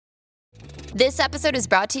This episode is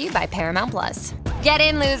brought to you by Paramount Plus. Get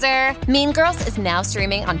in, loser! Mean Girls is now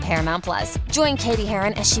streaming on Paramount Plus. Join Katie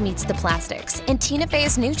Heron as she meets the plastics in Tina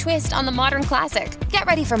Fey's new twist on the modern classic. Get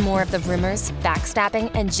ready for more of the rumors,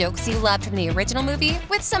 backstabbing, and jokes you loved from the original movie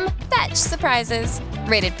with some fetch surprises.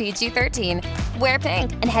 Rated PG-13. Wear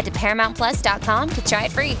pink and head to ParamountPlus.com to try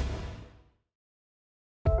it free.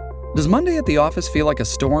 Does Monday at the office feel like a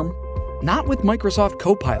storm? Not with Microsoft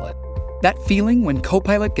Copilot. That feeling when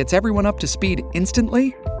Copilot gets everyone up to speed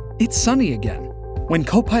instantly? It's sunny again. When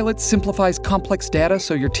Copilot simplifies complex data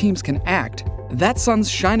so your teams can act, that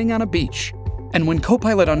sun's shining on a beach. And when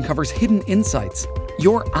Copilot uncovers hidden insights,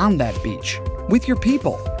 you're on that beach with your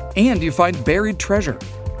people, and you find buried treasure.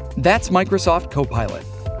 That's Microsoft Copilot.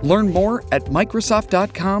 Learn more at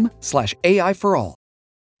Microsoft.com/AI for all.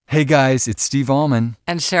 Hey guys, it's Steve Allman.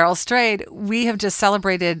 And Cheryl Strayed. We have just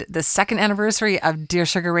celebrated the second anniversary of Dear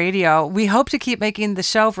Sugar Radio. We hope to keep making the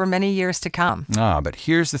show for many years to come. But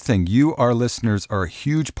here's the thing. You, our listeners, are a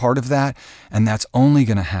huge part of that, and that's only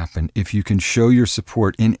going to happen if you can show your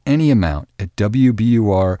support in any amount at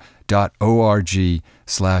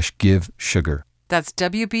wbur.org/givesugar. That's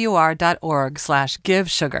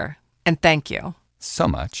wbur.org/givesugar. And thank you. So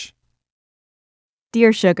much.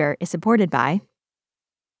 Dear Sugar is supported by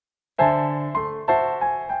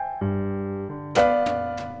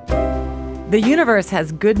The universe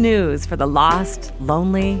has good news for the lost,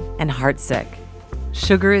 lonely, and heartsick.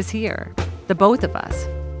 Sugar is here, the both of us,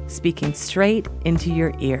 speaking straight into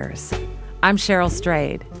your ears. I'm Cheryl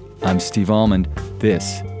Strayed. I'm Steve Allman.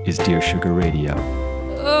 This is Dear Sugar Radio.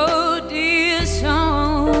 Oh, dear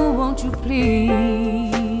song, won't you please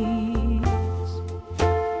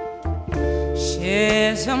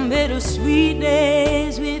share some bittersweet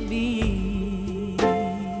days with me?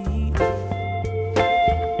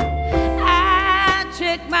 I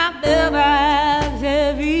check my mailbox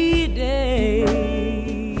every day.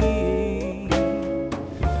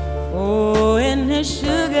 Oh, and the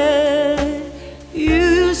sugar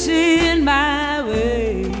you send my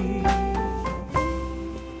way.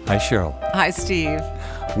 Hi, Cheryl. Hi, Steve.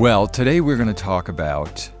 Well, today we're going to talk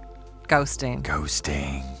about Ghosting.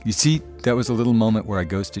 ghosting. You see, that was a little moment where I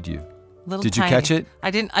ghosted you. Did you Tiny. catch it?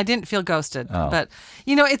 I didn't feel ghosted. Oh. But,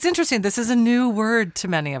 it's interesting. This is a new word to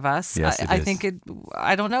many of us. Yes, it I is. think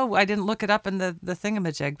I don't know. I didn't look it up in the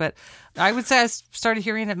thingamajig, but I would say I started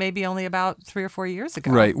hearing it maybe only about 3 or 4 years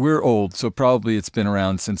ago. Right. We're old, so probably it's been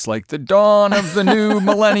around since like the dawn of the new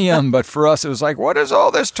millennium. But for us, it was like, what is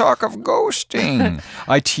all this talk of ghosting?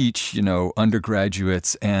 I teach,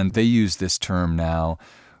 undergraduates, and they use this term now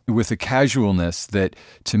with a casualness that,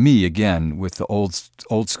 to me, again, with the old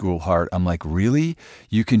school heart, I'm like, really?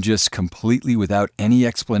 You can just completely, without any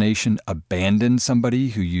explanation, abandon somebody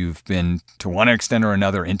who you've been, to one extent or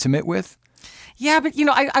another, intimate with? Yeah, but,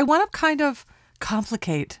 I want to kind of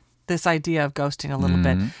complicate this idea of ghosting a little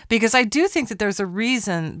bit, because I do think that there's a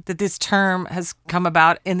reason that this term has come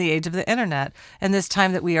about in the age of the internet and this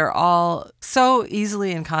time that we are all so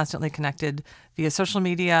easily and constantly connected via social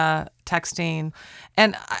media, texting.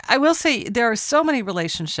 And I will say there are so many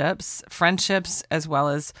relationships, friendships, as well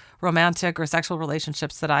as romantic or sexual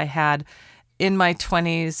relationships that I had in my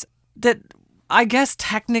 20s that I guess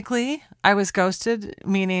technically I was ghosted,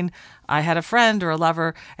 meaning I had a friend or a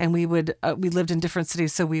lover, and we lived in different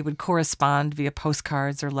cities, so we would correspond via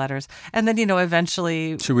postcards or letters, and then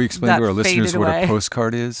eventually. Should we explain to our listeners what a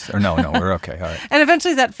postcard is? Or no, we're okay. All right. And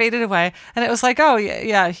eventually that faded away, and it was like, oh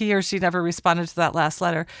yeah, he or she never responded to that last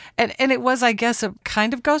letter, and it was, I guess, a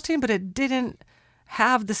kind of ghosting, but it didn't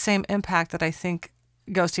have the same impact that I think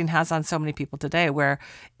ghosting has on so many people today, where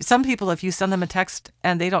some people, if you send them a text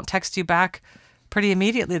and they don't text you back pretty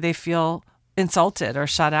immediately, they feel insulted or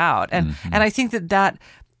shut out. And I think that the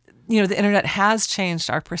internet has changed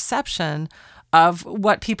our perception of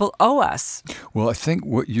what people owe us. Well, I think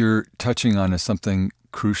what you're touching on is something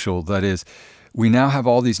crucial. That is, we now have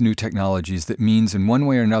all these new technologies that means in one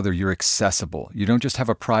way or another you're accessible. You don't just have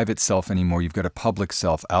a private self anymore. You've got a public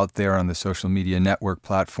self out there on the social media network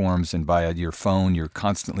platforms, and via your phone, you're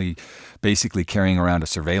constantly basically carrying around a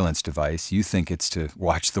surveillance device. You think it's to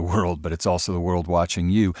watch the world, but it's also the world watching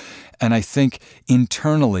you. And I think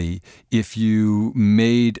internally, if you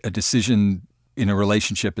made a decision in a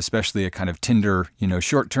relationship, especially a kind of Tinder,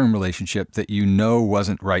 short-term relationship that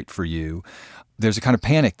wasn't right for you, there's a kind of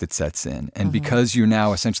panic that sets in. And because you're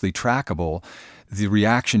now essentially trackable, the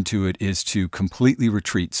reaction to it is to completely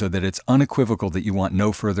retreat so that it's unequivocal that you want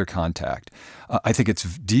no further contact. I think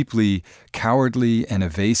it's deeply cowardly and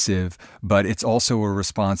evasive, but it's also a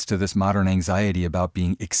response to this modern anxiety about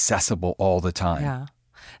being accessible all the time. Yeah.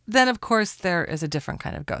 Then, of course, there is a different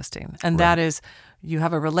kind of ghosting, and that is you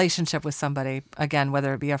have a relationship with somebody, again,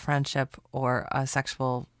 whether it be a friendship or a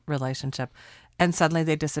sexual relationship, and suddenly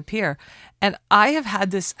they disappear. And I have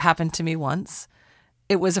had this happen to me once.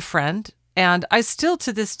 It was a friend, and I still,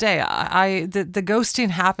 to this day, the ghosting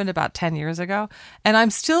happened about 10 years ago, and I'm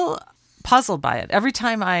still puzzled by it. Every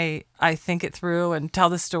time I think it through and tell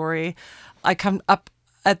the story, I come up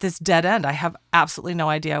at this dead end. I have absolutely no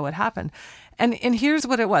idea what happened. And here's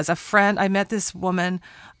what it was. A friend, I met this woman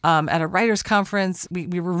at a writer's conference. We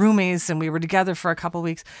were roomies, and we were together for a couple of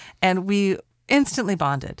weeks, and we instantly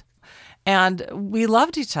bonded. And we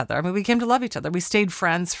loved each other. I mean, we came to love each other. We stayed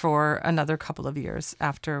friends for another couple of years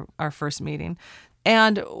after our first meeting.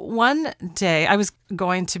 And one day, I was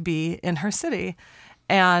going to be in her city,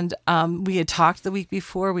 and we had talked the week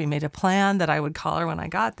before. We made a plan that I would call her when I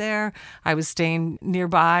got there. I was staying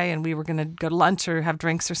nearby, and we were going to go to lunch or have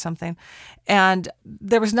drinks or something. And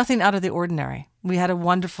there was nothing out of the ordinary. We had a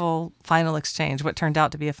wonderful final exchange, what turned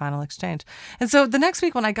out to be a final exchange. And so the next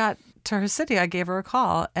week when I got to her city, I gave her a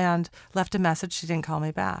call and left a message. She didn't call me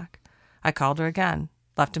back. I called her again,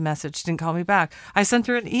 left a message. She didn't call me back. I sent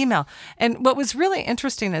her an email. And what was really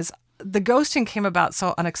interesting is the ghosting came about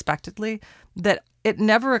so unexpectedly that it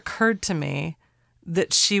never occurred to me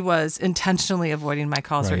that she was intentionally avoiding my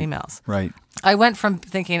calls or emails. Right. I went from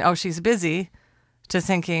thinking, oh, she's busy, to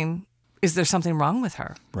thinking, is there something wrong with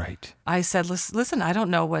her? Right. I said, listen, I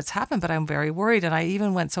don't know what's happened, but I'm very worried. And I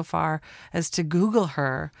even went so far as to Google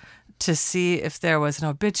her to see if there was an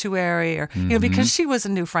obituary or, because she was a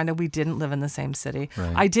new friend and we didn't live in the same city.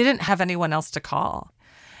 Right. I didn't have anyone else to call.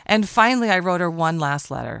 And finally, I wrote her one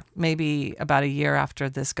last letter, maybe about a year after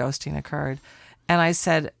this ghosting occurred. And I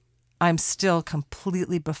said, I'm still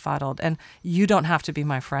completely befuddled, and you don't have to be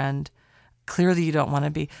my friend. Clearly, you don't want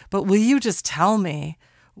to be. But will you just tell me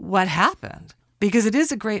what happened? Because it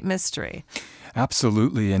is a great mystery.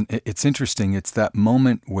 Absolutely. And it's interesting. It's that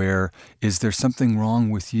moment where, is there something wrong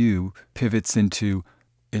with you, pivots into,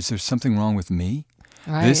 is there something wrong with me?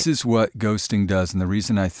 Right. This is what ghosting does. And the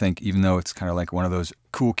reason I think, even though it's kind of like one of those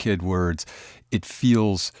cool kid words, it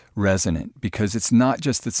feels resonant because it's not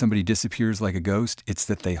just that somebody disappears like a ghost, it's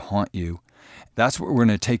that they haunt you. That's what we're going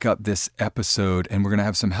to take up this episode, and we're going to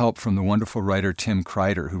have some help from the wonderful writer Tim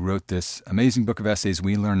Kreider, who wrote this amazing book of essays,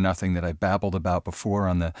 We Learn Nothing, that I babbled about before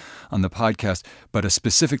on the podcast, but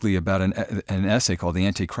specifically about an essay called The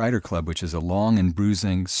Anti-Kreider Club, which is a long and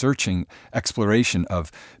bruising, searching exploration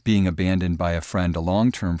of being abandoned by a friend, a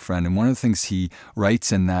long-term friend. And one of the things he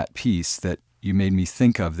writes in that piece that you made me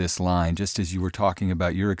think of this line, just as you were talking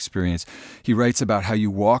about your experience, he writes about how you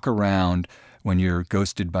walk around when you're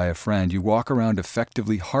ghosted by a friend. You walk around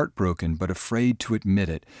effectively heartbroken, but afraid to admit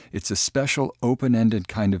it. It's a special, open-ended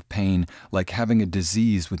kind of pain, like having a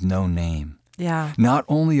disease with no name. Yeah. Not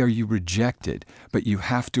only are you rejected, but you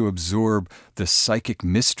have to absorb the psychic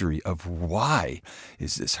mystery of why.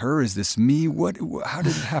 Is this her? Is this me? How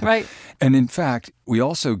did it happen? Right. And in fact, we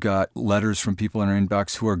also got letters from people in our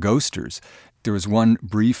inbox who are ghosters. There was one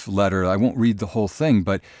brief letter, I won't read the whole thing,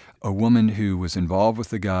 but a woman who was involved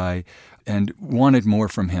with the guy and wanted more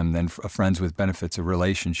from him than a friends with benefits, a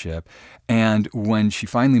relationship. And when she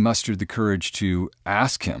finally mustered the courage to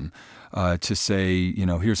ask him to say,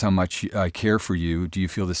 here's how much I care for you, do you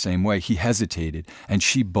feel the same way? He hesitated, and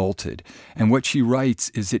she bolted. And what she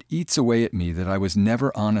writes is, it eats away at me that I was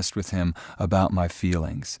never honest with him about my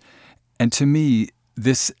feelings. And to me,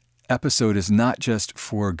 this episode is not just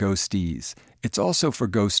for ghostees. It's also for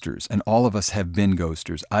ghosters, and all of us have been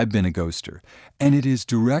ghosters. I've been a ghoster. And it is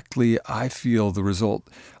directly, I feel, the result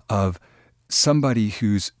of somebody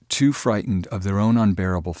who's too frightened of their own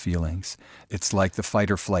unbearable feelings. It's like the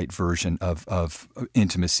fight or flight version of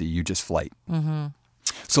intimacy. You just flight. Mm-hmm.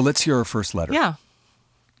 So let's hear our first letter. Yeah.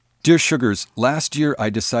 Dear Sugars, last year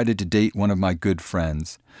I decided to date one of my good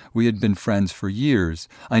friends. We had been friends for years.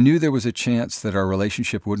 I knew there was a chance that our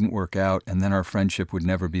relationship wouldn't work out, and then our friendship would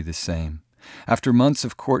never be the same. After months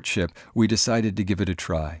of courtship, we decided to give it a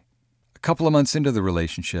try. A couple of months into the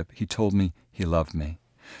relationship, he told me he loved me.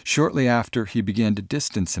 Shortly after, he began to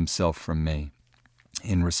distance himself from me.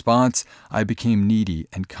 In response, I became needy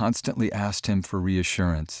and constantly asked him for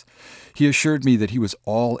reassurance. He assured me that he was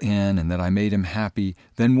all in and that I made him happy.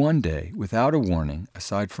 Then one day, without a warning,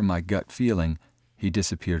 aside from my gut feeling, he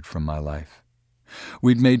disappeared from my life.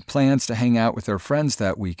 We'd made plans to hang out with our friends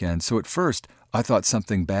that weekend, so at first I thought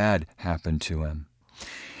something bad happened to him.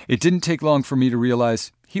 It didn't take long for me to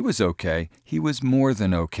realize he was okay. He was more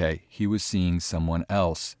than okay. He was seeing someone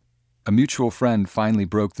else. A mutual friend finally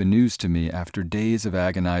broke the news to me after days of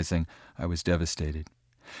agonizing. I was devastated.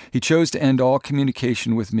 He chose to end all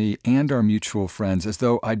communication with me and our mutual friends as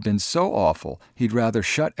though I'd been so awful he'd rather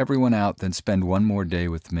shut everyone out than spend one more day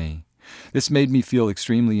with me. This made me feel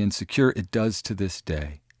extremely insecure. It does to this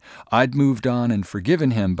day. I'd moved on and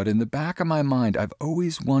forgiven him, but in the back of my mind, I've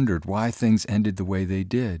always wondered why things ended the way they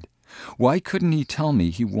did. Why couldn't he tell me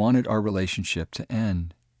he wanted our relationship to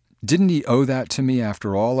end? Didn't he owe that to me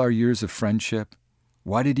after all our years of friendship?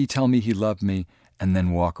 Why did he tell me he loved me and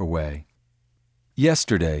then walk away?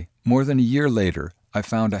 Yesterday, more than a year later, I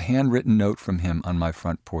found a handwritten note from him on my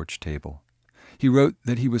front porch table. He wrote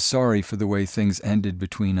that he was sorry for the way things ended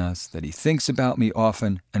between us, that he thinks about me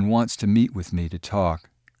often and wants to meet with me to talk.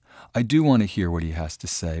 I do want to hear what he has to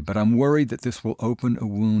say, but I'm worried that this will open a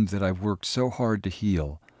wound that I've worked so hard to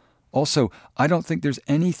heal. Also, I don't think there's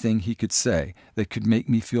anything he could say that could make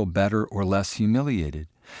me feel better or less humiliated.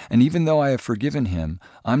 And even though I have forgiven him,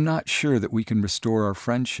 I'm not sure that we can restore our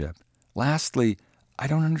friendship. Lastly, I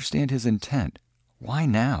don't understand his intent. Why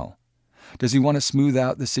now? Does he want to smooth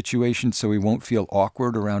out the situation so he won't feel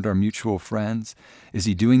awkward around our mutual friends? Is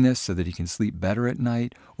he doing this so that he can sleep better at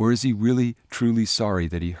night? Or is he really, truly sorry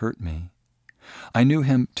that he hurt me? I knew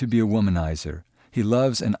him to be a womanizer. He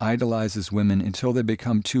loves and idolizes women until they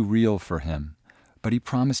become too real for him. But he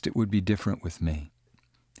promised it would be different with me.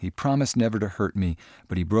 He promised never to hurt me,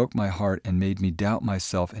 but he broke my heart and made me doubt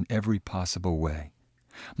myself in every possible way.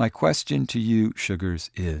 My question to you,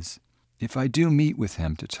 Sugars, is, if I do meet with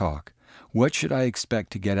him to talk, what should I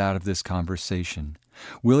expect to get out of this conversation?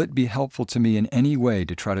 Will it be helpful to me in any way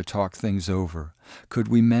to try to talk things over? Could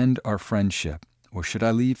we mend our friendship, or should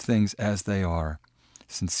I leave things as they are?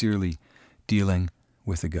 Sincerely, Dealing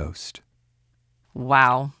with a Ghost.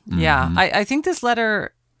 Wow. Yeah. I think this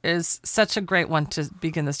letter is such a great one to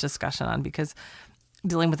begin this discussion on, because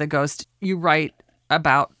dealing with a ghost, you write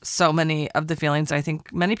about so many of the feelings I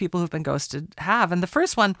think many people who've been ghosted have. And the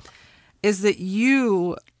first one is that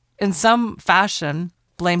you, in some fashion,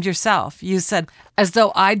 blamed yourself. You said, as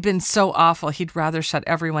though I'd been so awful, he'd rather shut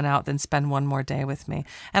everyone out than spend one more day with me.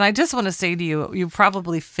 And I just want to say to you, you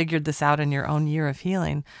probably figured this out in your own year of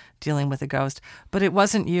healing, dealing with a ghost, but it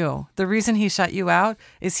wasn't you. The reason he shut you out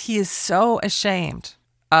is he is so ashamed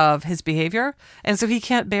of his behavior, and so he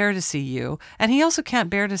can't bear to see you, and he also can't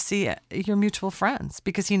bear to see your mutual friends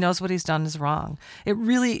because he knows what he's done is wrong. It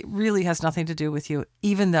really, really has nothing to do with you,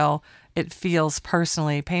 even though it feels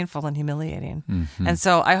personally painful and humiliating. Mm-hmm. And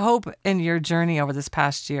so I hope in your journey over this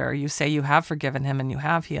past year, you say you have forgiven him and you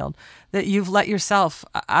have healed, that you've let yourself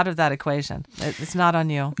out of that equation. It's not on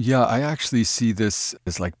you. Yeah, I actually see this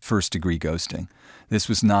as like first-degree ghosting. This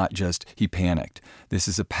was not just he panicked. This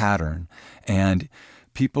is a pattern. And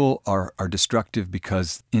people are destructive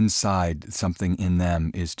because inside something in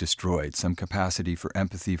them is destroyed. Some capacity for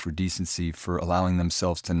empathy, for decency, for allowing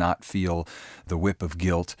themselves to not feel the whip of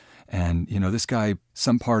guilt. And, this guy,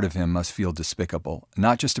 some part of him must feel despicable,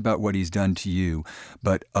 not just about what he's done to you,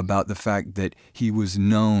 but about the fact that he was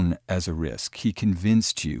known as a risk. He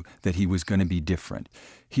convinced you that he was going to be different.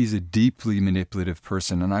 He's a deeply manipulative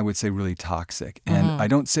person, and I would say really toxic. And I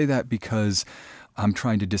don't say that because I'm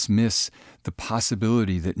trying to dismiss the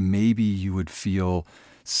possibility that maybe you would feel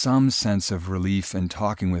some sense of relief in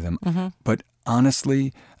talking with him. Mm-hmm. But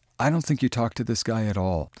honestly, I don't think you talk to this guy at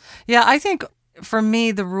all. Yeah, I think for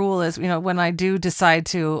me, the rule is, when I do decide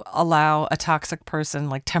to allow a toxic person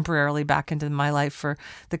like temporarily back into my life for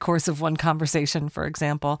the course of one conversation, for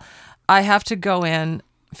example, I have to go in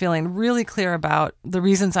feeling really clear about the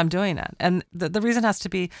reasons I'm doing it. And the reason has to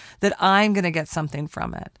be that I'm going to get something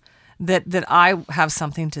from it. That I have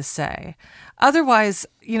something to say. Otherwise,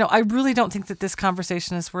 I really don't think that this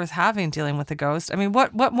conversation is worth having dealing with a ghost. I mean,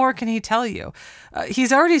 what more can he tell you?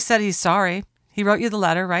 He's already said he's sorry. He wrote you the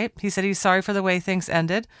letter, right? He said he's sorry for the way things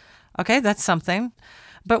ended. Okay, that's something.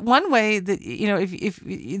 But one way that, if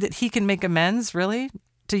that he can make amends, really,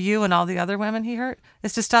 to you and all the other women he hurt,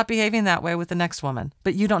 is to stop behaving that way with the next woman.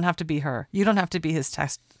 But you don't have to be her. You don't have to be his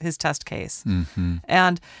test case. Mm-hmm.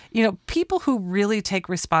 And, people who really take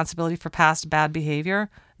responsibility for past bad behavior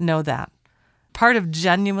know that. Part of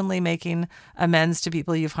genuinely making amends to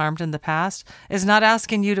people you've harmed in the past is not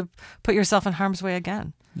asking you to put yourself in harm's way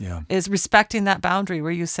again. Yeah. Is respecting that boundary where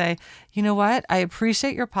you say, you know what, I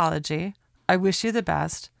appreciate your apology. I wish you the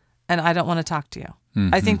best, and I don't want to talk to you.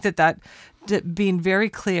 Mm-hmm. I think that being very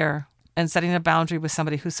clear and setting a boundary with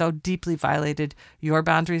somebody who so deeply violated your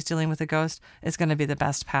boundaries dealing with a ghost is going to be the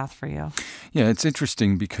best path for you. Yeah, it's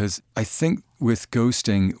interesting because I think with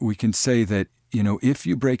ghosting, we can say that, if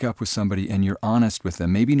you break up with somebody and you're honest with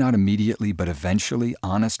them, maybe not immediately, but eventually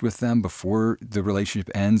honest with them before the relationship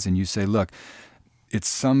ends, and you say, look, it's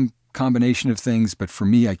some combination of things, but for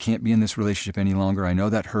me, I can't be in this relationship any longer. I know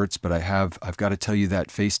that hurts, but I've got to tell you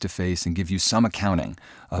that face to face and give you some accounting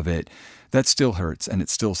of it. That still hurts and it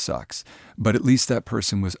still sucks. But at least that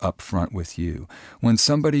person was upfront with you. When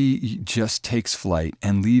somebody just takes flight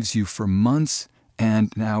and leaves you for months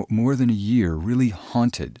and now more than a year, really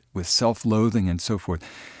haunted with self-loathing and so forth,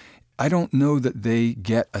 I don't know that they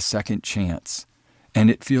get a second chance. And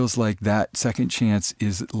it feels like that second chance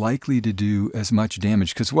is likely to do as much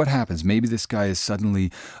damage. Because what happens? Maybe this guy is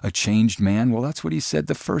suddenly a changed man. Well, that's what he said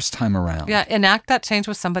the first time around. Yeah, enact that change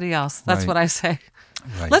with somebody else. That's Right. what I say.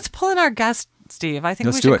 Right. Let's pull in our guest, Steve. I think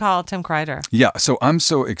Let's we do should it. call Tim Kreider. Yeah, so I'm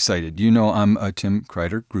so excited. You know, I'm a Tim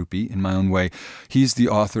Kreider groupie in my own way. He's the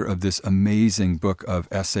author of this amazing book of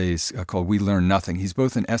essays called We Learn Nothing. He's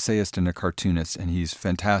both an essayist and a cartoonist, and he's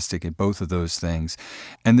fantastic at both of those things.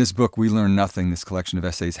 And this book, We Learn Nothing, this collection of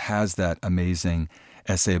essays, has that amazing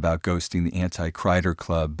essay about ghosting, the Anti-Kreider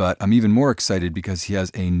Club. But I'm even more excited because he has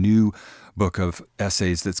a new book of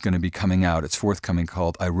essays that's going to be coming out. It's forthcoming,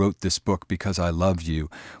 called I Wrote This Book Because I Love You.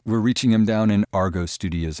 We're reaching him down in Argo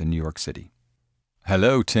Studios in New York City.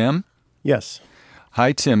 Hello, Tim. Yes.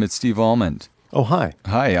 Hi, Tim. It's Steve Almond. Oh, hi.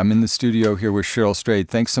 Hi, I'm in the studio here with Cheryl Strayed.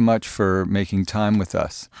 Thanks so much for making time with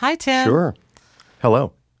us. Hi, Tim. Sure.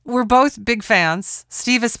 Hello. We're both big fans.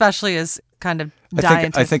 Steve especially is kind of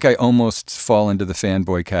dying I think I almost fall into the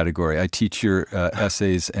fanboy category. I teach your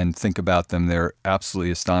essays and think about them. They're absolutely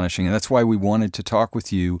astonishing. And that's why we wanted to talk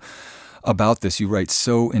with you about this. You write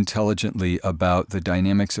so intelligently about the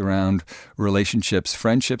dynamics around relationships,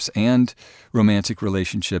 friendships, and romantic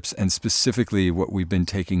relationships, and specifically what we've been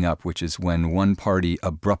taking up, which is when one party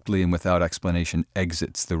abruptly and without explanation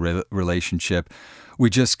exits the relationship. We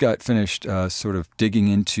just got finished sort of digging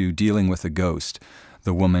into dealing with a ghost,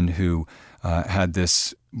 the woman who had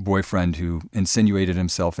this boyfriend who insinuated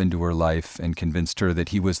himself into her life and convinced her that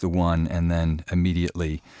he was the one, and then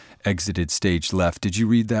immediately exited stage left. Did you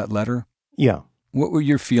read that letter? Yeah. What were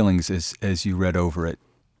your feelings as you read over it?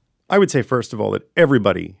 I would say, first of all, that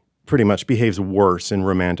everybody pretty much behaves worse in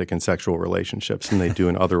romantic and sexual relationships than they do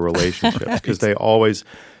in other relationships, because they always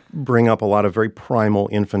bring up a lot of very primal,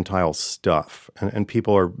 infantile stuff, and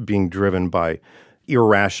people are being driven by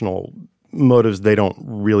irrational motives they don't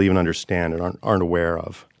really even understand and aren't aware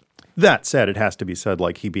of. That said, it has to be said,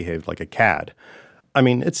 like, he behaved like a cad. I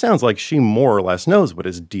mean, it sounds like she more or less knows what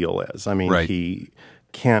his deal is. I mean, Right. He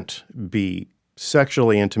can't be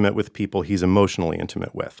sexually intimate with people he's emotionally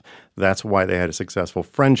intimate with. That's why they had a successful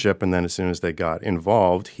friendship, and then as soon as they got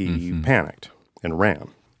involved, he panicked and ran.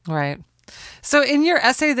 Right. So in your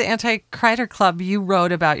essay, The Anti-Kreider Club, you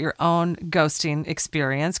wrote about your own ghosting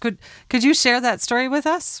experience. Could you share that story with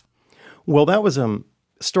us? Well, that was a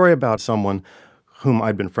story about someone whom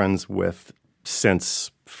I'd been friends with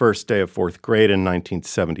since first day of fourth grade in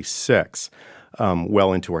 1976,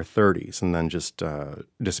 well into our 30s, and then just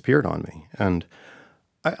disappeared on me. And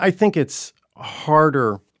I think it's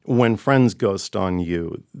harder when friends ghost on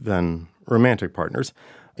you than romantic partners.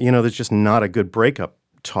 You know, there's just not a good breakup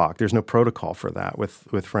talk. There's no protocol for that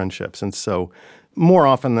with friendships. And so more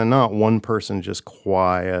often than not, one person just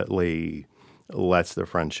quietly lets their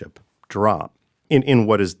friendship drop in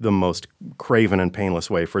what is the most craven and painless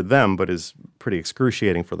way for them, but is pretty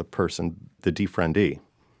excruciating for the person, the defriendee.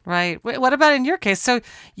 Right. What about in your case? So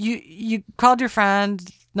you called your friend,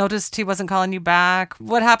 noticed he wasn't calling you back.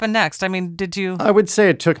 What happened next? I mean, did you... I would say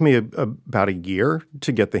it took me about a year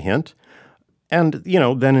to get the hint. And, you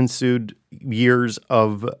know, then ensued years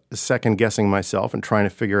of second-guessing myself and trying to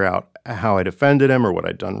figure out how I'd offended him or what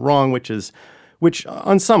I'd done wrong, which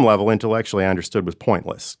on some level intellectually I understood was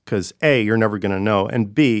pointless, because A, you're never going to know,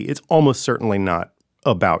 and B, it's almost certainly not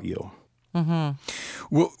about you. Mm-hmm.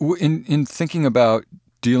 Well, in thinking about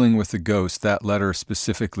dealing with the ghost, that letter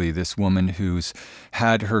specifically, this woman who's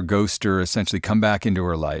had her ghoster essentially come back into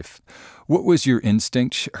her life, what was your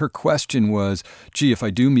instinct? Her question was, gee, if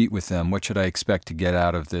I do meet with them, what should I expect to get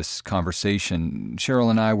out of this conversation? Cheryl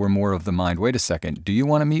and I were more of the mind, wait a second, do you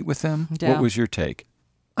want to meet with them? Yeah. What was your take?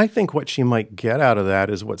 I think what she might get out of that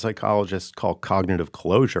is what psychologists call cognitive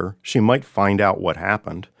closure. She might find out what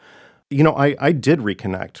happened. You know, I did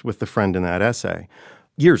reconnect with the friend in that essay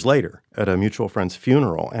years later at a mutual friend's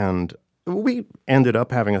funeral, and we ended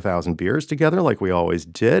up having 1,000 beers together like we always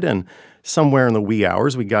did, and somewhere in the wee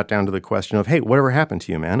hours we got down to the question of, hey, whatever happened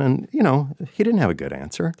to you, man? And, you know, he didn't have a good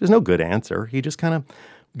answer. There's no good answer. He just kind of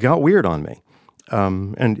got weird on me.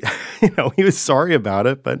 And, you know, he was sorry about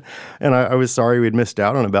it, and I was sorry we'd missed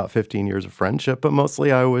out on about 15 years of friendship, but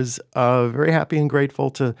mostly I was very happy and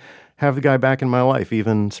grateful to have the guy back in my life,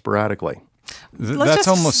 even sporadically. That's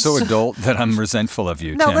almost so adult that I'm resentful of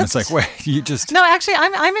you, Tim. It's like, wait, you just... No, actually,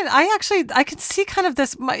 I could see kind of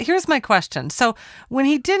this. Here's my question. So when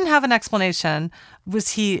he didn't have an explanation, was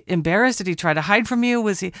he embarrassed? Did he try to hide from you?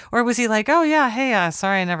 Was he like, oh yeah, hey,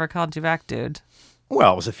 sorry I never called you back, dude?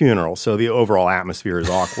 Well, it was a funeral, so the overall atmosphere is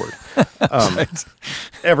awkward. Right.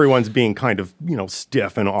 Everyone's being kind of,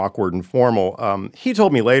 stiff and awkward and formal. He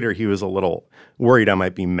told me later he was a little worried I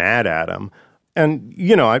might be mad at him. And,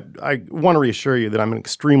 I want to reassure you that I'm an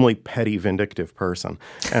extremely petty, vindictive person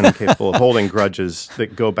and capable of holding grudges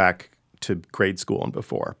that go back to grade school and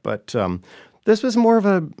before. But this was more of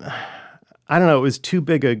I don't know, it was too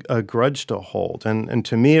big a grudge to hold. And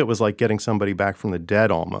to me, it was like getting somebody back from the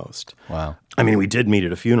dead almost. Wow. I mean, we did meet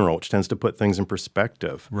at a funeral, which tends to put things in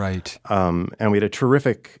perspective. Right. And we had a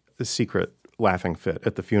terrific secret laughing fit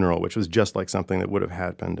at the funeral, which was just like something that would have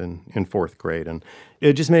happened in fourth grade. And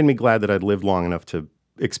it just made me glad that I'd lived long enough to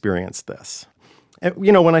experience this. And,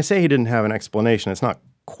 when I say he didn't have an explanation, it's not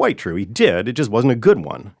quite true. He did. It just wasn't a good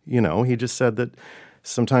one. He just said that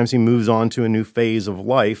sometimes he moves on to a new phase of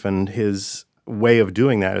life, and his way of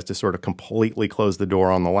doing that is to sort of completely close the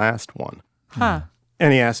door on the last one. Huh.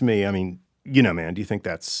 And he asked me, man, do you think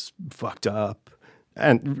that's fucked up?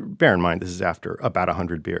 And bear in mind, this is after about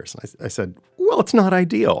 100 beers. I said, well, it's not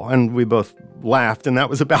ideal. And we both laughed, and that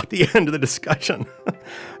was about the end of the discussion.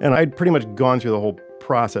 And I'd pretty much gone through the whole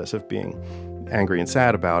process of being angry and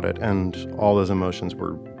sad about it, and all those emotions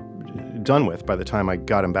were done with by the time I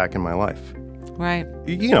got him back in my life. Right.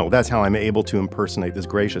 That's how I'm able to impersonate this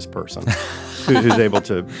gracious person who's able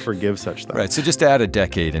to forgive such things. Right, so just add a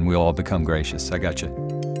decade and we'll all become gracious. I got you.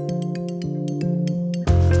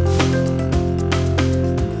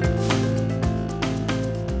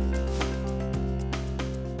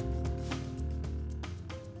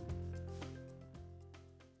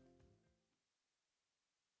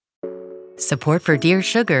 Support for Dear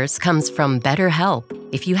Sugars comes from BetterHelp.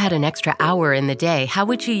 If you had an extra hour in the day, how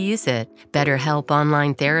would you use it? BetterHelp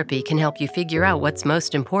Online Therapy can help you figure out what's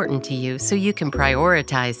most important to you so you can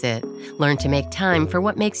prioritize it. Learn to make time for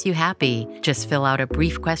what makes you happy. Just fill out a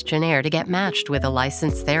brief questionnaire to get matched with a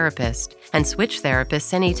licensed therapist and switch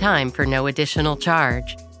therapists anytime for no additional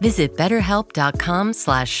charge. Visit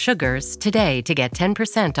betterhelp.com/sugars today to get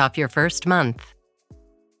 10% off your first month.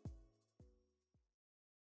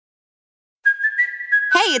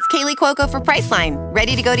 Hey, it's Kaylee Cuoco for Priceline.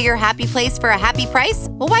 Ready to go to your happy place for a happy price?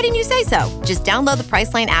 Well, why didn't you say so? Just download the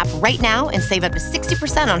Priceline app right now and save up to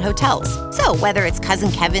 60% on hotels. So whether it's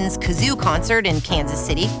Cousin Kevin's Kazoo Concert in Kansas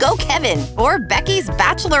City, go Kevin, or Becky's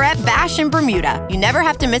Bachelorette Bash in Bermuda, you never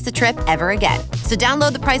have to miss a trip ever again. So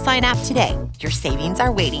download the Priceline app today. Your savings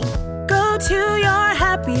are waiting. Go to your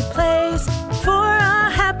happy place for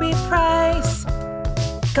a happy price.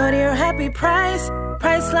 Go to your happy price,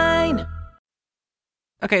 Priceline.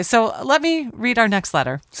 Okay, so let me read our next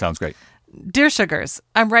letter. Sounds great. Dear Sugars,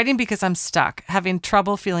 I'm writing because I'm stuck, having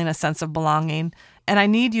trouble feeling a sense of belonging, and I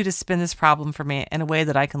need you to spin this problem for me in a way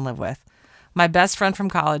that I can live with. My best friend from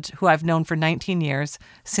college, who I've known for 19 years,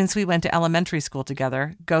 since we went to elementary school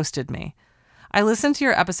together, ghosted me. I listened to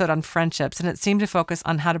your episode on friendships, and it seemed to focus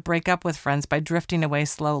on how to break up with friends by drifting away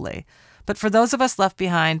slowly. But for those of us left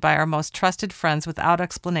behind by our most trusted friends without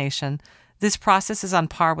explanation, this process is on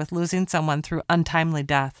par with losing someone through untimely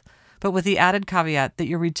death, but with the added caveat that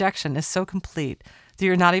your rejection is so complete that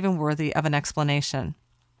you're not even worthy of an explanation.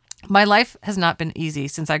 My life has not been easy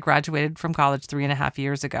since I graduated from college 3.5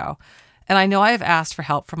 years ago, and I know I have asked for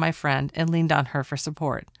help from my friend and leaned on her for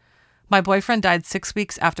support. My boyfriend died 6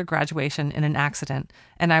 weeks after graduation in an accident,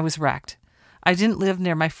 and I was wrecked. I didn't live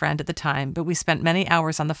near my friend at the time, but we spent many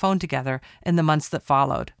hours on the phone together in the months that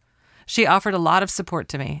followed. She offered a lot of support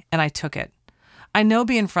to me, and I took it. I know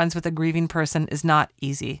being friends with a grieving person is not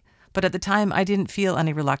easy, but at the time I didn't feel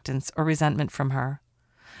any reluctance or resentment from her.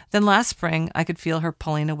 Then last spring, I could feel her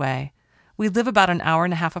pulling away. We live about an hour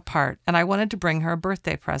and a half apart, and I wanted to bring her a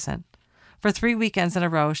birthday present. For 3 weekends in a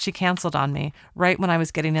row, she canceled on me right when I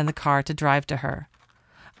was getting in the car to drive to her.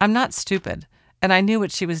 I'm not stupid, and I knew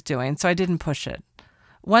what she was doing, so I didn't push it.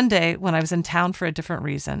 One day, when I was in town for a different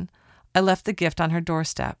reason, I left the gift on her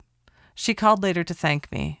doorstep. She called later to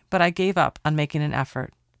thank me, but I gave up on making an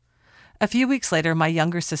effort. A few weeks later, my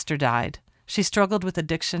younger sister died. She struggled with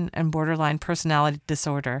addiction and borderline personality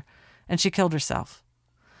disorder, and she killed herself.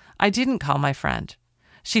 I didn't call my friend.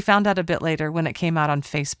 She found out a bit later when it came out on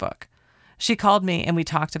Facebook. She called me and we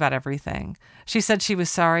talked about everything. She said she was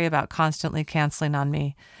sorry about constantly canceling on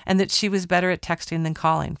me, and that she was better at texting than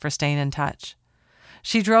calling for staying in touch.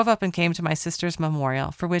 She drove up and came to my sister's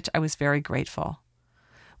memorial, for which I was very grateful.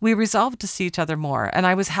 We resolved to see each other more, and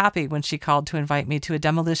I was happy when she called to invite me to a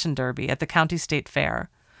demolition derby at the county state fair.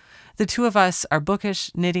 The two of us are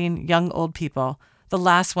bookish, knitting, young old people, the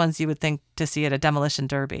last ones you would think to see at a demolition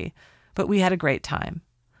derby, but we had a great time.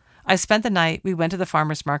 I spent the night, we went to the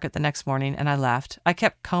farmer's market the next morning, and I left. I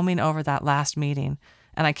kept combing over that last meeting,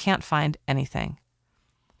 and I can't find anything.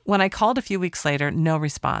 When I called a few weeks later, no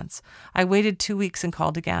response. I waited 2 weeks and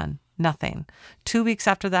called again. Nothing. 2 weeks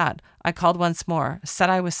after that, I called once more, said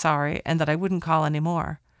I was sorry and that I wouldn't call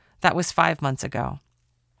anymore. That was 5 months ago.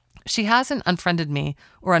 She hasn't unfriended me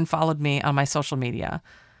or unfollowed me on my social media,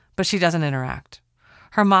 but she doesn't interact.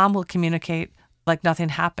 Her mom will communicate like nothing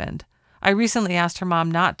happened. I recently asked her mom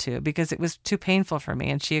not to because it was too painful for me,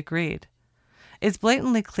 and she agreed. It's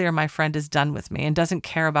blatantly clear my friend is done with me and doesn't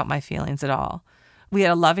care about my feelings at all. We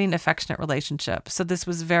had a loving, affectionate relationship, so this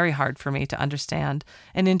was very hard for me to understand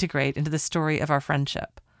and integrate into the story of our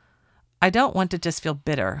friendship. I don't want to just feel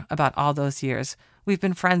bitter about all those years. We've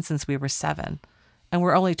been friends since we were 7, and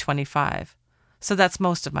we're only 25, so that's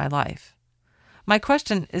most of my life. My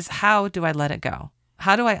question is, how do I let it go?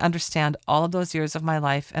 How do I understand all of those years of my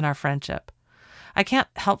life and our friendship? I can't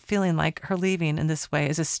help feeling like her leaving in this way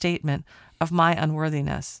is a statement of my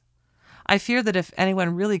unworthiness. I fear that if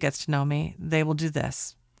anyone really gets to know me, they will do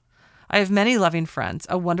this. I have many loving friends,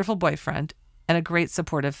 a wonderful boyfriend, and a great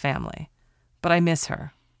supportive family. But I miss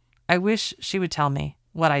her. I wish she would tell me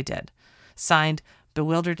what I did. Signed,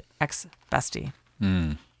 Bewildered Ex-Bestie.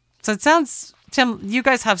 So it sounds, Tim, you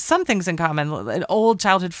guys have some things in common. An old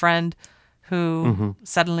childhood friend who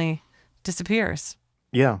suddenly disappears.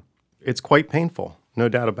 Yeah, it's quite painful, no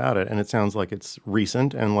doubt about it. And it sounds like it's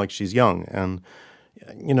recent and like she's young and,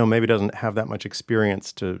 you know, maybe doesn't have that much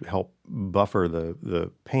experience to help buffer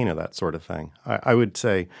the pain of that sort of thing. I would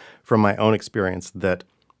say from my own experience that,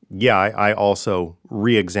 yeah, I also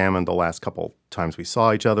re-examined the last couple times we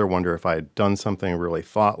saw each other, wonder if I had done something really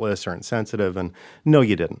thoughtless or insensitive. And no,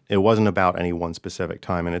 you didn't. It wasn't about any one specific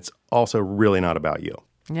time. And it's also really not about you.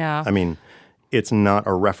 Yeah. I mean, it's not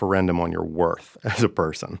a referendum on your worth as a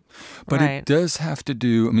person. But Right. it does have to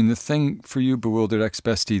do, I mean, the thing for you, Bewildered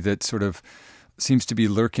Ex-Bestie, that sort of seems to be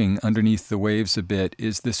lurking underneath the waves a bit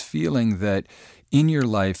is this feeling that in your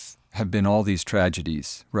life have been all these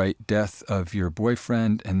tragedies, right? Death of your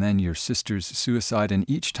boyfriend and then your sister's suicide. And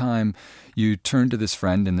each time you turn to this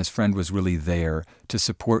friend, and this friend was really there to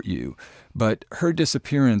support you. But her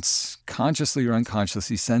disappearance, consciously or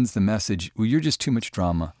unconsciously, sends the message, well, you're just too much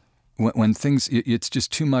drama. When things, it's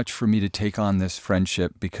just too much for me to take on this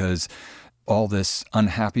friendship because all this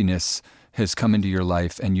unhappiness has come into your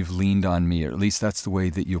life and you've leaned on me, or at least that's the way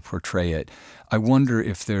that you portray it. I wonder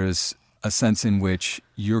if there's a sense in which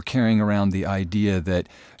you're carrying around the idea that,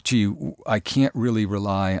 gee, I can't really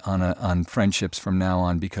rely on friendships from now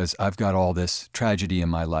on because I've got all this tragedy in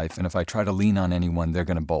my life, and if I try to lean on anyone, they're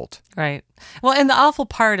going to bolt. Right. Well, and the awful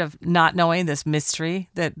part of not knowing this mystery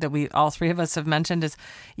that we all three of us have mentioned is,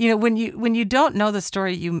 you know, when you don't know the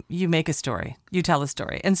story, you make a story, you tell a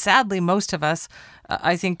story, and sadly, most of us,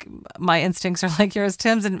 I think my instincts are like yours,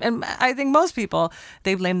 Tim's, and I think most people,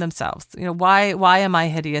 they blame themselves. You know, why am I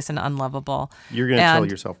hideous and unlovable? You're going to tell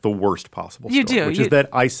yourself the worst possible story, you do, which is that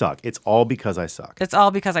I suck. It's all because I suck. It's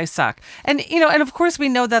all because I suck. And, you know, and of course we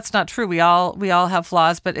know that's not true. We all have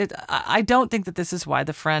flaws, but I don't think that this is why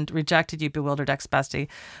the friend rejected you, Bewildered Ex-Bestie.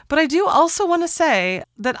 But I do also want to say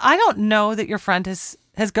that I don't know that your friend has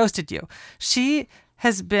ghosted you. She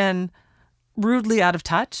has been rudely out of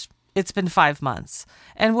touch. It's been 5 months.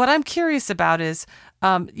 And what I'm curious about is,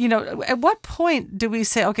 you know, at what point do we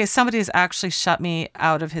say, okay, somebody has actually shut me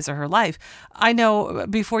out of his or her life? I know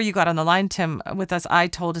before you got on the line, Tim, with us, I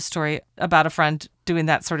told a story about a friend doing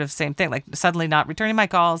that sort of same thing, like suddenly not returning my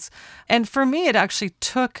calls. And for me, it actually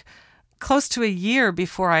took close to a year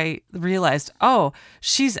before I realized, oh,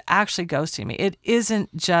 she's actually ghosting me. It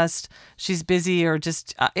isn't just she's busy or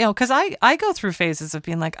just, you know, because I go through phases of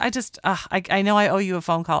being like, I know I owe you a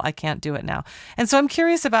phone call. I can't do it now. And so I'm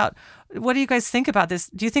curious about, what do you guys think about this?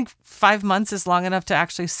 Do you think 5 months is long enough to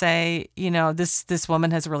actually say, you know, this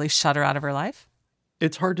woman has really shut her out of her life?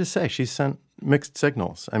 It's hard to say. She's sent mixed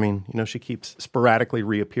signals. I mean, you know, she keeps sporadically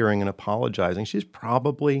reappearing and apologizing. She's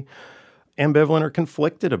probably ambivalent or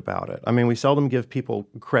conflicted about it. I mean, we seldom give people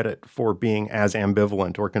credit for being as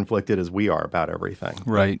ambivalent or conflicted as we are about everything.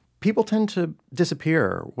 Right. People tend to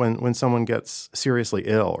disappear when someone gets seriously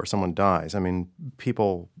ill or someone dies. I mean,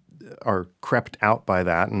 people are crept out by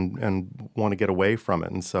that and want to get away from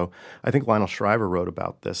it. And so I think Lionel Shriver wrote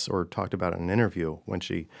about this or talked about it in an interview when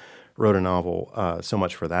she wrote a novel, So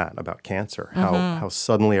Much for That, about cancer, how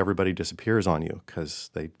suddenly everybody disappears on you because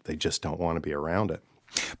they just don't want to be around it.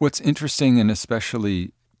 What's interesting and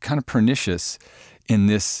especially kind of pernicious in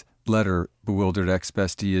this letter, Bewildered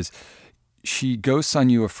Ex-Bestie, is she ghosts on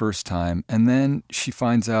you a first time, and then she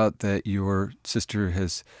finds out that your sister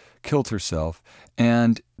has killed herself.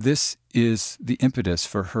 And this is the impetus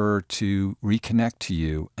for her to reconnect to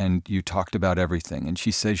you. And you talked about everything. And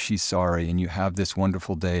she says she's sorry. And you have this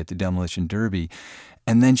wonderful day at the Demolition Derby.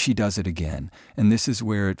 And then she does it again. And this is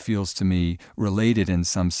where it feels to me related in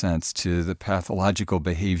some sense to the pathological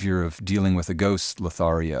behavior of dealing with a ghost,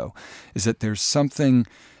 Lothario, is that there's something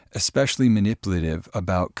especially manipulative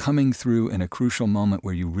about coming through in a crucial moment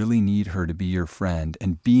where you really need her to be your friend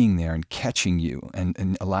and being there and catching you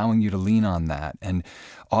and allowing you to lean on that and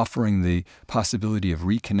offering the possibility of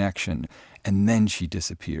reconnection. And then she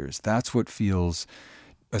disappears. That's what feels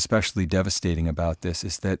especially devastating about this,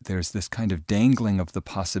 is that there's this kind of dangling of the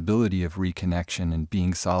possibility of reconnection and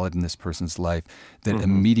being solid in this person's life that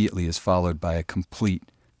immediately is followed by a complete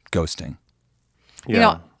ghosting.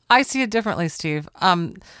 Yeah. I see it differently, Steve.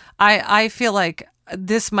 I feel like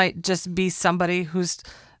this might just be somebody who's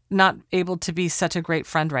not able to be such a great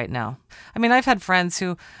friend right now. I mean, I've had friends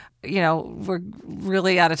who, were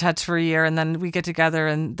really out of touch for a year, and then we get together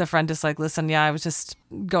and the friend is like, listen, yeah, I was just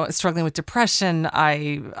struggling with depression.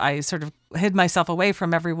 I sort of hid myself away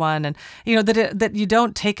from everyone, and, that you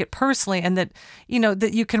don't take it personally, and that,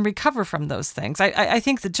 that you can recover from those things. I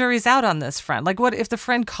think the jury's out on this friend. Like, what if the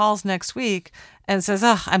friend calls next week and says,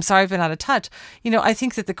 oh, I'm sorry, I've been out of touch. I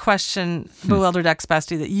think that the question, Bewildered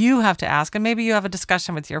Ex-Bestie, that you have to ask, and maybe you have a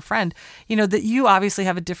discussion with your friend, that you obviously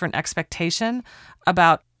have a different expectation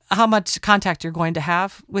about how much contact you're going to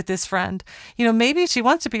have with this friend. Maybe she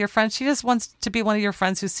wants to be your friend. She just wants to be one of your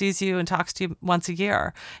friends who sees you and talks to you once a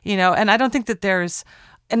year, and I don't think that there's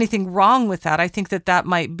anything wrong with that. I think that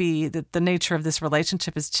might be that the nature of this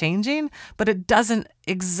relationship is changing, but it doesn't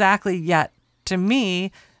exactly yet, to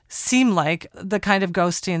me, seem like the kind of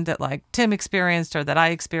ghosting that like Tim experienced or that I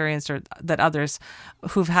experienced or that others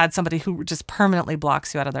who've had somebody who just permanently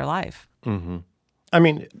blocks you out of their life. Mm-hmm. I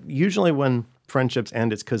mean, usually when friendships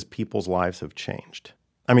end, it's because people's lives have changed.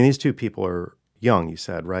 I mean, these two people are young, you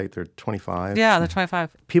said, right? They're 25. Yeah, they're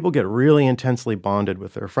 25. People get really intensely bonded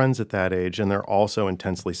with their friends at that age, and they're also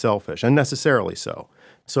intensely selfish, and necessarily so.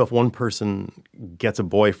 So if one person gets a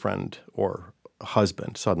boyfriend or a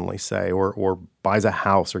husband suddenly, say, or buys a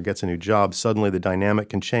house or gets a new job, suddenly the dynamic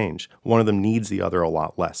can change. One of them needs the other a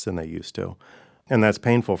lot less than they used to. And that's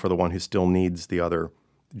painful for the one who still needs the other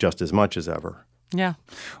just as much as ever. Yeah.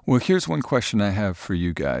 Well, here's one question I have for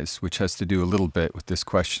you guys, which has to do a little bit with this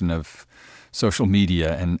question of social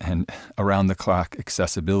media and around-the-clock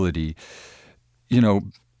accessibility.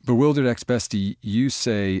 Bewildered Ex-Bestie, you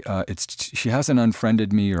say she hasn't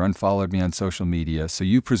unfriended me or unfollowed me on social media, so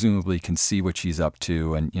you presumably can see what she's up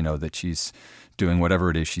to and, that she's doing whatever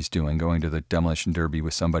it is she's doing, going to the Demolition Derby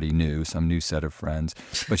with somebody new, some new set of friends,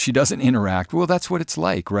 but she doesn't interact. Well, that's what it's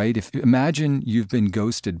like, right? Imagine you've been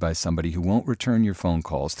ghosted by somebody who won't return your phone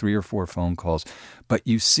calls, 3 or 4 phone calls, but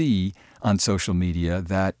you see on social media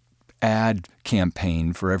that ad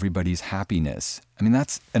campaign for everybody's happiness. I mean,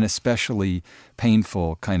 that's an especially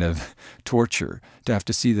painful kind of torture to have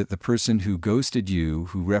to see that the person who ghosted you,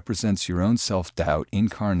 who represents your own self-doubt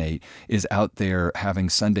incarnate, is out there having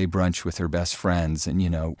Sunday brunch with her best friends. And,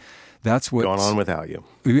 that's what's gone on without you.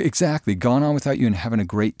 Exactly. Gone on without you and having a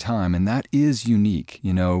great time. And that is unique,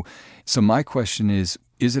 So my question is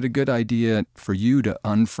it a good idea for you to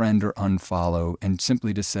unfriend or unfollow and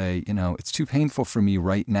simply to say, it's too painful for me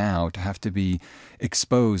right now to have to be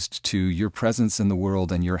exposed to your presence in the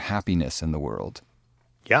world and your happiness in the world?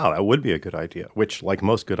 Yeah, that would be a good idea, which, like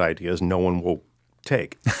most good ideas, no one will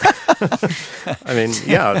take. I mean,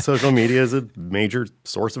 yeah, social media is a major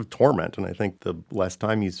source of torment, and I think the less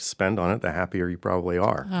time you spend on it, the happier you probably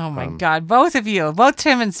are. Oh, my God. Both of you, both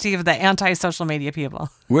Tim and Steve, are the anti-social media people.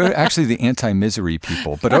 We're actually the anti-misery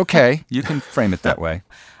people, but okay, you can frame it that way.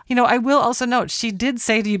 I will also note, she did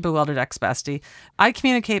say to you, Bewildered Ex-Bestie, I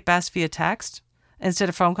communicate best via text instead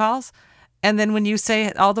of phone calls. And then when you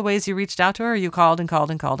say all the ways you reached out to her, you called and called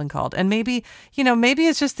and called and called. And maybe, maybe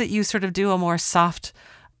it's just that you sort of do a more soft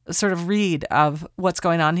sort of read of what's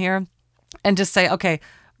going on here and just say, okay,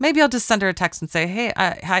 maybe I'll just send her a text and say, hey,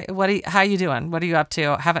 hi, how you doing? What are you up to?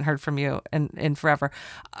 I haven't heard from you in forever.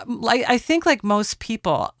 I think like most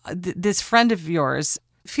people, this friend of yours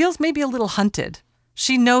feels maybe a little hunted.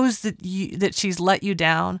 She knows that she's let you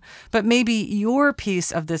down, but maybe your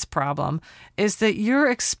piece of this problem is that you're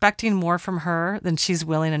expecting more from her than she's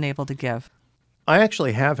willing and able to give. I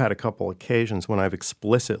actually have had a couple occasions when I've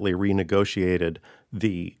explicitly renegotiated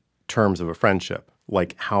the terms of a friendship,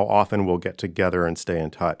 like how often we'll get together and stay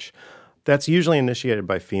in touch. That's usually initiated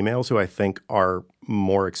by females who I think are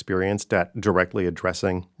more experienced at directly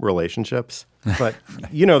addressing relationships. But,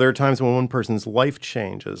 there are times when one person's life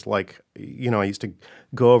changes. Like, I used to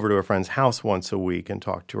go over to a friend's house once a week and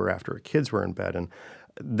talk to her after her kids were in bed. And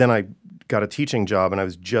then I got a teaching job and I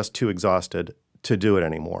was just too exhausted to do it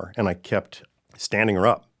anymore. And I kept standing her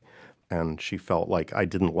up. And she felt like I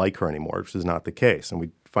didn't like her anymore, which is not the case. And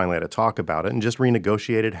we finally had to talk about it and just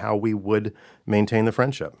renegotiated how we would maintain the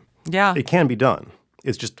friendship. Yeah. It can be done.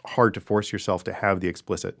 It's just hard to force yourself to have the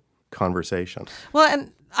explicit conversation. Well,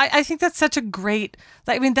 and I think that's such a great,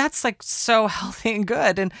 that's like so healthy and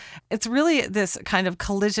good. And it's really this kind of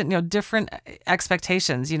collision, different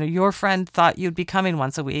expectations. Your friend thought you'd be coming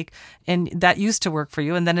once a week and that used to work for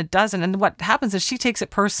you and then it doesn't. And what happens is she takes it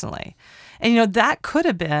personally. And, that could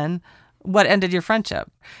have been what ended your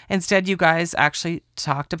friendship. Instead, you guys actually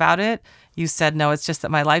talked about it. You said, no, it's just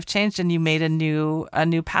that my life changed, and you made a new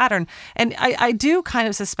pattern. And I do kind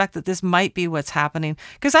of suspect that this might be what's happening,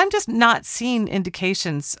 because I'm just not seeing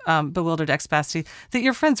indications, bewildered ex-bestie, that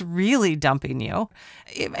your friend's really dumping you.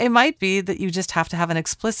 It might be that you just have to have an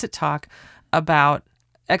explicit talk about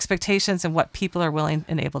expectations and what people are willing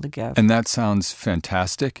and able to give. And that sounds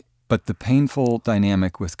fantastic, but the painful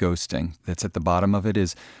dynamic with ghosting that's at the bottom of it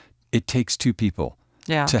is it takes two people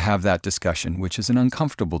to have that discussion, which is an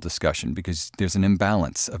uncomfortable discussion because there's an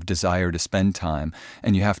imbalance of desire to spend time,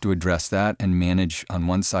 and you have to address that and manage on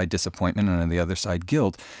one side disappointment and on the other side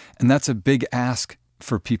guilt. And that's a big ask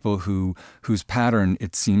for people whose pattern,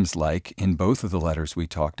 it seems like, in both of the letters we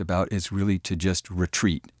talked about, is really to just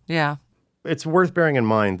retreat. Yeah. It's worth bearing in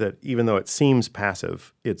mind that even though it seems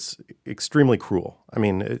passive, it's extremely cruel. I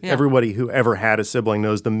mean, everybody who ever had a sibling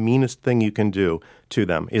knows the meanest thing you can do to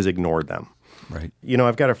them is ignore them. Right.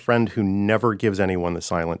 I've got a friend who never gives anyone the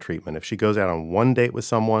silent treatment. If she goes out on one date with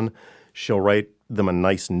someone, she'll write them a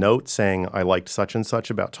nice note saying, I liked such and such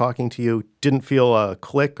about talking to you, didn't feel a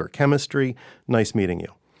click or chemistry, nice meeting you.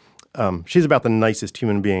 She's about the nicest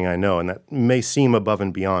human being I know, and that may seem above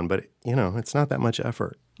and beyond, but, it's not that much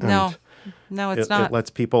effort. No, it's not. It lets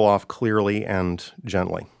people off clearly and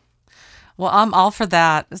gently. Well, I'm all for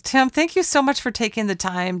that. Tim, thank you so much for taking the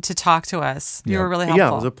time to talk to us. You were really helpful.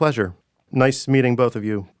 Yeah, it was a pleasure. Nice meeting both of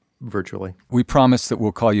you virtually. We promise that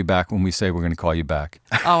we'll call you back when we say we're going to call you back.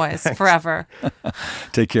 Always, forever.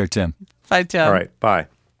 Take care, Tim. Bye, Tim. All right, bye.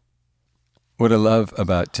 What I love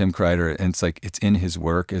about Tim Kreider, and it's in his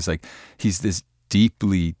work, is like he's this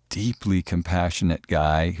deeply, deeply compassionate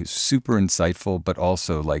guy who's super insightful, but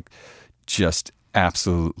also like just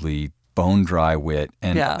absolutely bone dry wit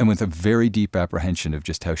and with a very deep apprehension of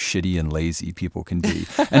just how shitty and lazy people can be.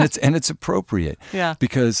 and it's appropriate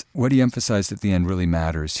because what he emphasized at the end really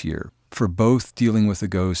matters here. For both dealing with a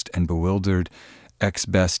ghost and bewildered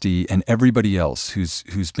ex-bestie and everybody else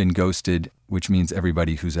who's been ghosted, which means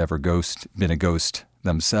everybody who's ever been a ghost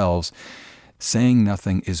themselves, saying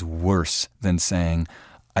nothing is worse than saying,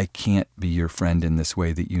 I can't be your friend in this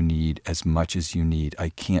way that you need as much as you need. I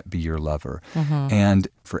can't be your lover. Mm-hmm. And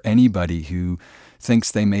for anybody who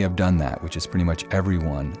thinks they may have done that, which is pretty much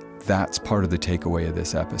everyone, that's part of the takeaway of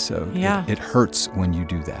this episode. Yeah. It hurts when you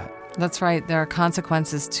do that. That's right. There are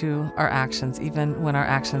consequences to our actions, even when our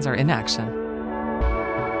actions are inaction.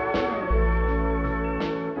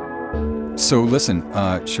 So listen,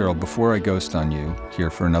 Cheryl, before I ghost on you here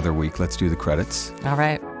for another week, let's do the credits. All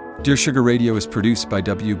right. Dear Sugar Radio is produced by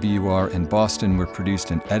WBUR in Boston. We're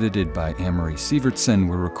produced and edited by Anne-Marie Sievertson.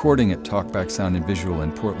 We're recording at Talkback Sound and Visual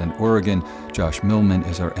in Portland, Oregon. Josh Millman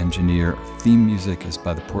is our engineer. Theme music is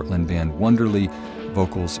by the Portland band Wonderly.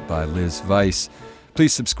 Vocals by Liz Weiss.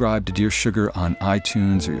 Please subscribe to Dear Sugar on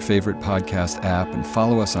iTunes or your favorite podcast app, and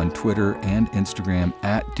follow us on Twitter and Instagram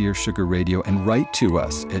at Dear Sugar Radio, and write to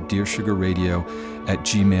us at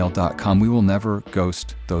dearsugarradio@gmail.com. We will never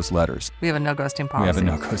ghost those letters. We have a no ghosting policy. We have a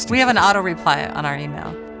no ghosting We have an policy. auto reply on our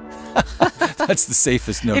email. That's the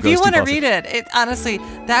safest no ghosting If you want to policy. read it, honestly,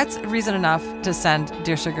 that's reason enough to send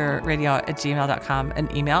dearsugarradio@gmail.com an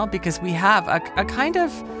email, because we have a kind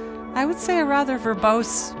of, I would say, a rather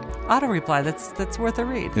verbose auto reply that's worth a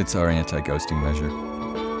read. It's our anti-ghosting measure.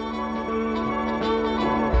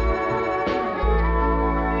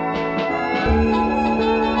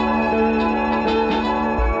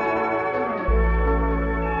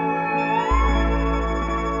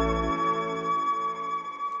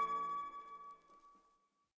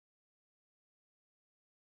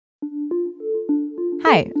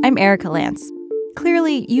 Hi, I'm Erica Lance.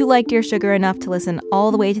 Clearly, you like Dear Sugar enough to listen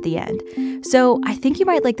all the way to the end. So I think you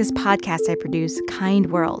might like this podcast I produce,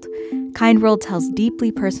 Kind World. Kind World tells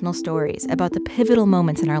deeply personal stories about the pivotal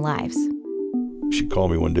moments in our lives. She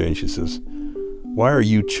called me one day and she says, why are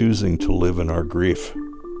you choosing to live in our grief?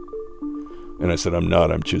 And I said, I'm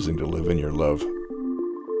not. I'm choosing to live in your love.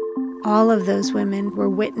 All of those women were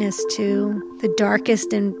witness to the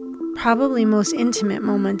darkest and probably most intimate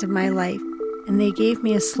moment of my life, and they gave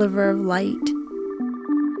me a sliver of light.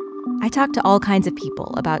 I talked to all kinds of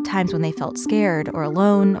people about times when they felt scared or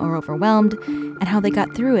alone or overwhelmed and how they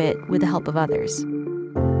got through it with the help of others.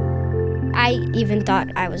 I even thought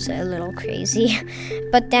I was a little crazy,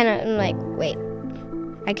 but then I'm like, wait,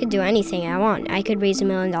 I could do anything I want. I could raise $1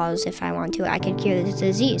 million if I want to. I could cure this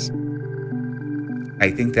disease.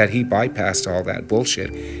 I think that he bypassed all that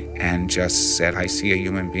bullshit and just said, I see a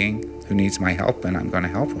human being who needs my help and I'm going to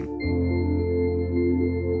help him.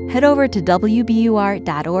 Head over to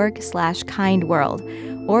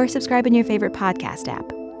wbur.org/kindworld or subscribe in your favorite podcast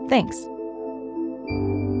app. Thanks.